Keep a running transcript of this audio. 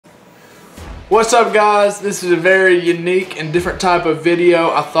What's up, guys? This is a very unique and different type of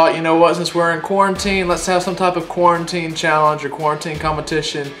video. I thought, you know what, since we're in quarantine, let's have some type of quarantine challenge or quarantine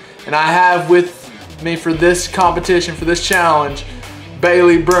competition. And I have with me for this competition, for this challenge,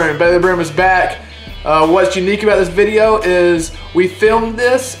 Bailey Broom. Bailey Broom is back. What's unique about this video is we filmed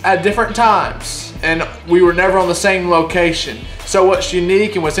this at different times and we were never on the same location. So what's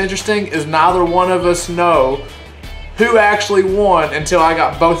unique and what's interesting is neither one of us know who actually won until I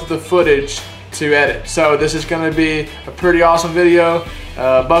got both of the footage to edit. So this is going to be a pretty awesome video.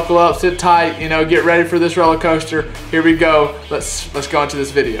 Buckle up, sit tight, you know, get ready for this roller coaster. Here we go. Let's go into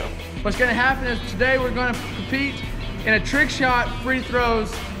this video. What's going to happen is today we're going to compete in a trick shot free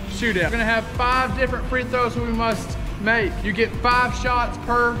throws shootout. We're going to have 5 different free throws that we must make. You get 5 shots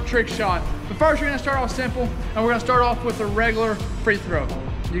per trick shot. But first we're going to start off simple, and we're going to start off with a regular free throw.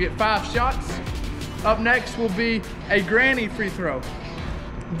 You get 5 shots. Up next will be a granny free throw.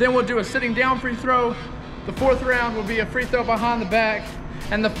 Then we'll do a sitting down free throw. The 4th round will be a free throw behind the back.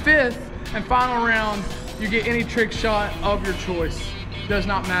 And the 5th and final round, you get any trick shot of your choice. Does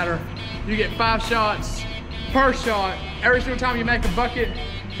not matter. You get 5 shots per shot. Every single time you make a bucket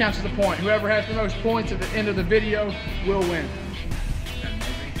counts as a point. Whoever has the most points at the end of the video will win.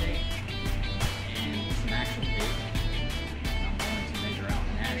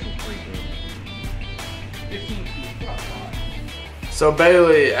 So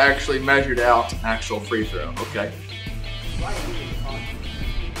Bailey actually measured out an actual free throw, okay. I'm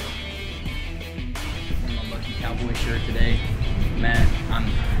a lucky Cowboy shirt today. Man, I'm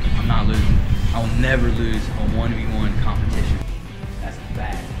not losing. I will never lose a 1v1 competition. That's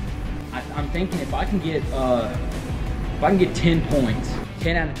bad. I'm thinking if I can get 10 points,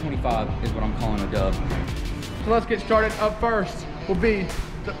 10 out of 25 is what I'm calling a dub. So let's get started. Up first will be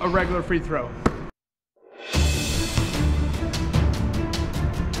a regular free throw.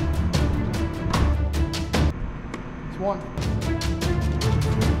 One.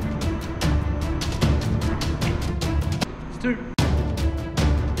 It's 2.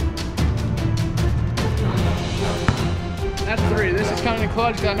 That's 3. This is kind of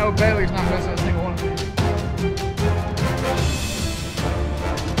clutch because I know Bailey's not missing a single one of these.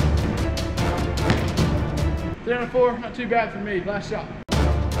 3 out of 4, not too bad for me. Last shot.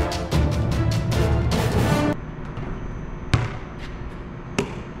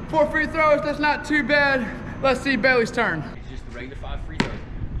 Four free throws, that's not too bad. Let's see Bailey's turn. It's just the regular 5 free throws.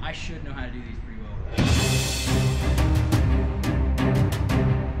 I should know how to do these pretty well.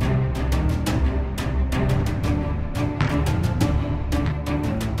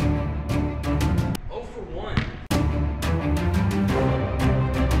 Oh for 1.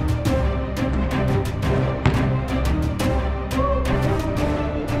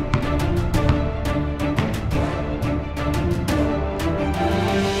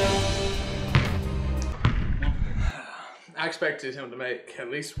 I expected him to make at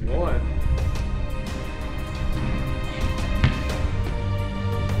least 1.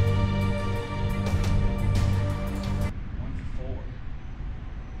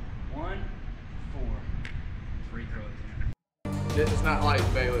 Free throws. This is not like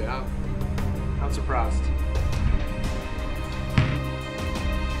Bailey. I'm surprised.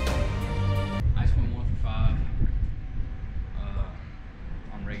 I just went 1 for 5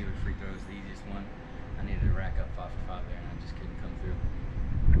 on regular free throws, the easiest one. I needed to rack up 5 for 5 there, and I just couldn't come through.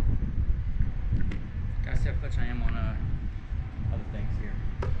 Gotta see how clutch I am on other things here.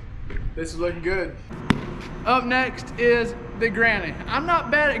 This is looking good. Up next is the granny. I'm not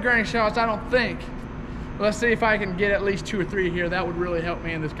bad at granny shots, I don't think. Let's see if I can get at least 2 or 3 here. That would really help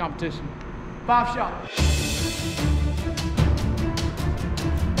me in this competition. 5 shots.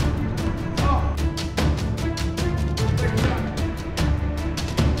 Oh. 6 shots.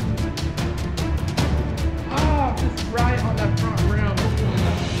 Oh, just right on that front rim.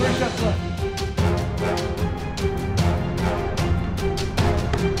 3 shots left.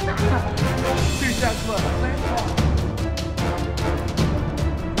 2 shots left. Same spot.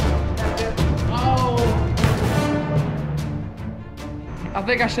 I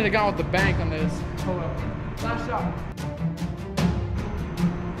think I should have gone with the bank on this. Hold on. Last shot.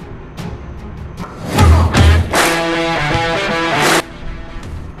 Come on!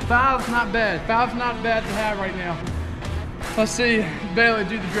 5's not bad. 5's not bad to have right now. Let's see Bailey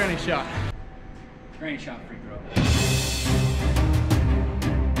do the granny shot. Granny shot free throw.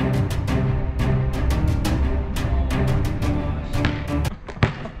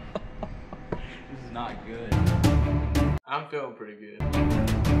 This is not good. I'm feeling pretty good.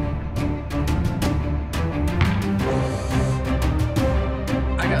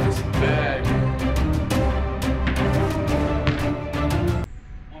 I got this in the bag.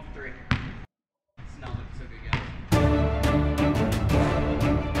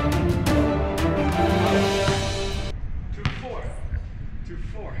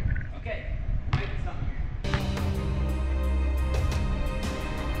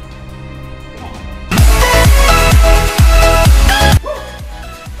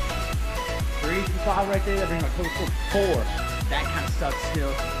 right there. That brings my total score to 4. That kind of sucks still.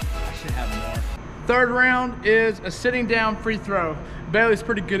 I should have more. Third round is a sitting down free throw. Bailey's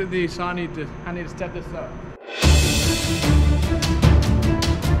pretty good at these, so I need to step this up.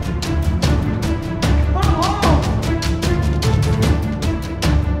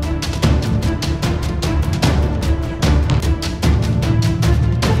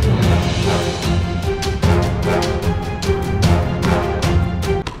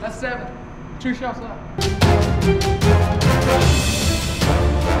 That's 7. 2 shots left.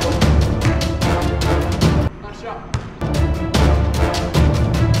 Nice shot.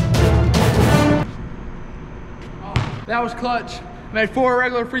 Oh, that was clutch. Made 4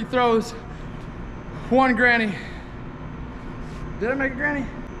 regular free throws, 1 granny. Did I make a granny?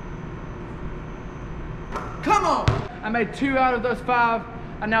 Come on! I made 2 out of those 5.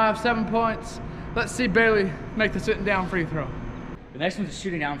 I now have 7 points. Let's see Bailey make the sitting down free throw. The next one's a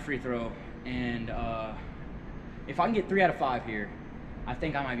shooting down free throw, and if I can get 3 out of 5 here, I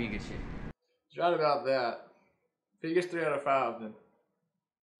think I might be in good shape. He's right about that. If he gets 3 out of 5, then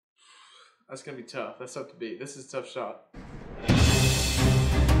that's gonna be tough. That's tough to beat. This is a tough shot.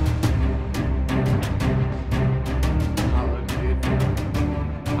 Not looking good.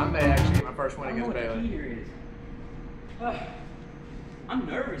 I may actually get my first win against Bailey. I don't know what the heater is. I'm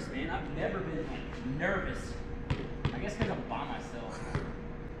nervous, man. I've never been nervous. I guess because I'm by myself.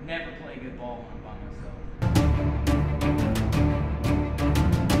 Never play good ball when I'm by myself.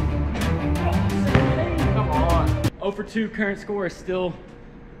 Oh, come on. 0 for 2, current score is still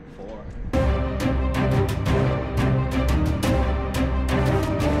 4.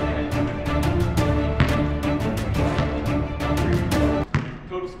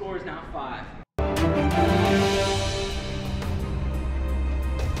 Total score is now 5.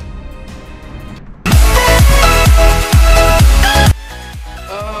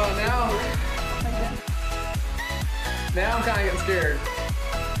 Now I'm kind of getting scared.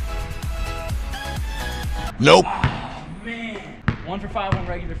 Nope. Oh, man. 1 for 5 on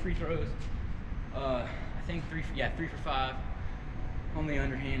regular free throws. I think 3 for 5 on the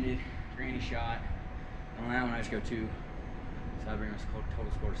underhanded granny shot. On that one I just go 2. So I bring my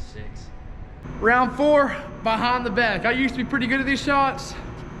total score to 6. Round 4, behind the back. I used to be pretty good at these shots.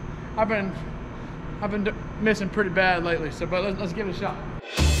 I've been missing pretty bad lately. So, but let's give it a shot.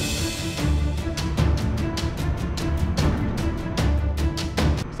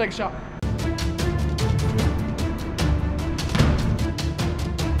 Let's take a shot.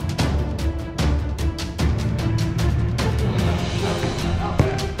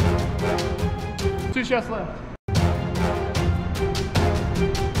 Two shots left.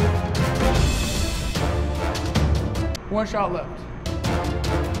 One shot left.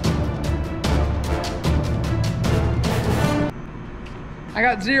 I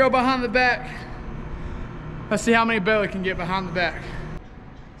got 0 behind the back. Let's see how many Bailey can get behind the back.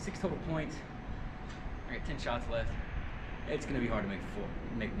 6 total points. I got 10 shots left. It's gonna be hard to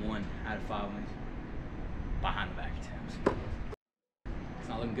make 1 out of 5 wins behind the back attempts. It's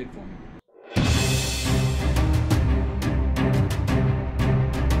not looking good for me.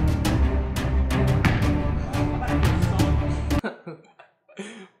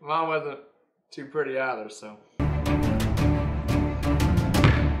 Mine wasn't too pretty either, so.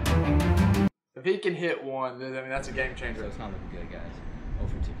 If he can hit 1, then I mean that's a game changer. So it's not looking good, guys. 0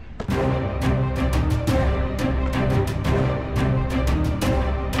 for 2.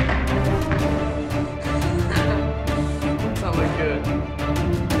 It's not looking good.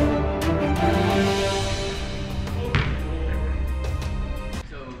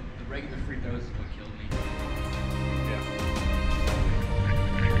 So the regular free throws is what killed me. Yeah.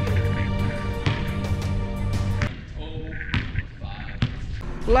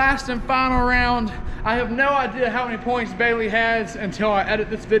 Last and final round. I have no idea how many points Bailey has until I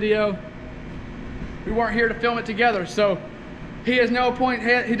edit this video. We weren't here to film it together, so he has no point.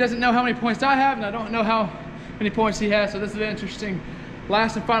 He doesn't know how many points I have, and I don't know how many points he has, so this is interesting.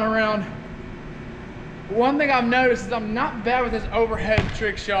 Last and final round. One thing I've noticed is I'm not bad with this overhead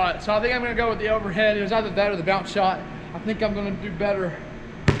trick shot, so I think I'm gonna go with the overhead. It was either that or the bounce shot. I think I'm gonna do better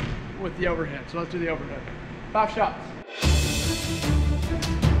with the overhead, so let's do the overhead. 5 shots.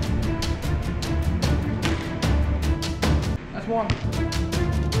 That's 1.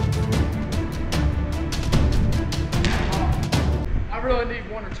 I really need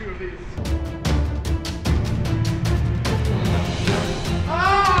 1 or 2 of these.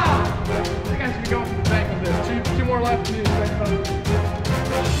 Ah! I think I should be going for the bank with this. Two more left to do the bank with.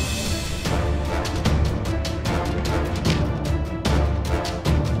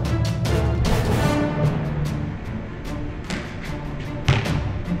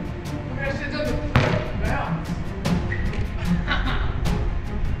 Okay, shit's open.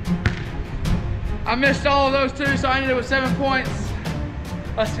 missed all of those too, so I ended up with 7 points.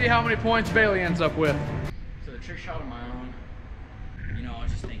 Let's see how many points Bailey ends up with. So the trick shot on my own, you know, I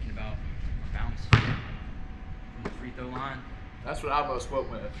was just thinking about a bounce from the free throw line. That's what I most went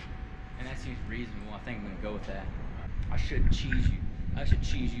with. And that seems reasonable. I think I'm gonna go with that. I should cheese you. I should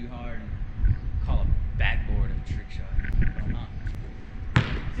cheese you hard and call a backboard a trick shot, but I'm not.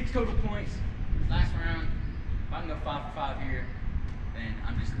 6 total points. Last round. If I can go 5 for 5 here, then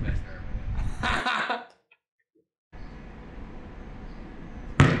I'm just the best there.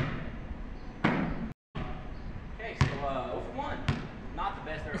 Okay, so 0 for 1. Not the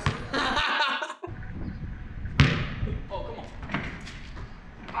best there. Oh, come on.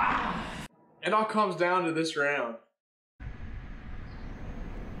 Ah. It all comes down to this round.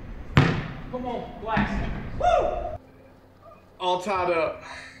 Come on, blast. Woo! All tied up.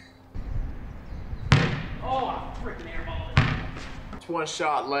 Oh, I freaking airballed it. It's 1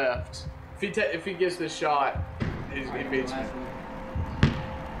 shot left. If he gets this shot, he beats me.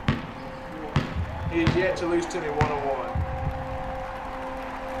 He's yet to lose to me 1-on-1.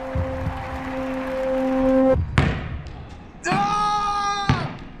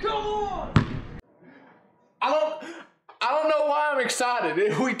 Ah! Come on! I don't know why I'm excited.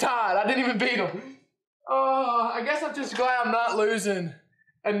 We tied. I didn't even beat him. I guess I'm just glad I'm not losing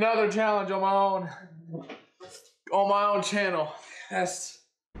another challenge on my own channel.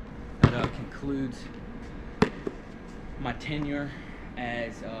 That concludes my tenure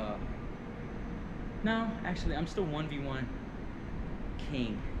as no, actually I'm still 1v1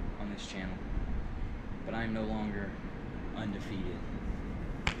 king on this channel, but I'm no longer undefeated.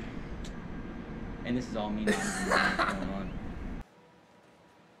 And this is all me not even knowing what's going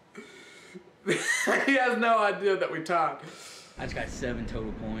on. He has no idea that we tied. I just got 7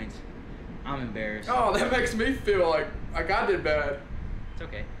 total points. I'm embarrassed. Oh, that makes me feel like I did bad. It's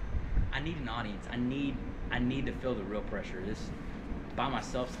okay. I need an audience. I need to feel the real pressure. This by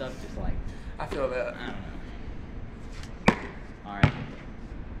myself stuff just like I feel that. I don't know. All right.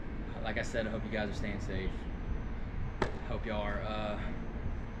 Like I said, I hope you guys are staying safe. Hope y'all are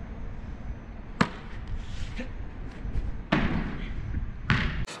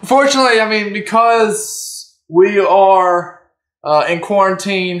Fortunately, I mean, because we are in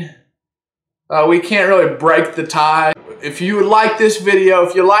quarantine, we can't really break the tie. If you would like this video,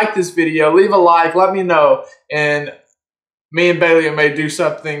 leave a like, let me know, and me and Bailey may do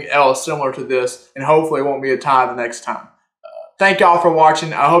something else similar to this, and hopefully it won't be a tie the next time. Thank y'all for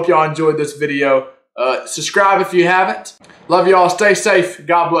watching. I hope y'all enjoyed this video. Subscribe if you haven't. Love y'all. Stay safe.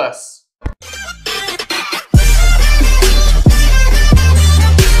 God bless.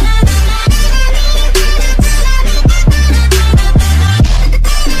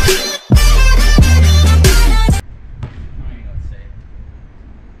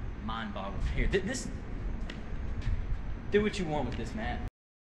 Here, this. Do what you want with this, man.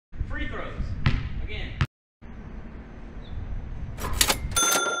 Free throws. Again.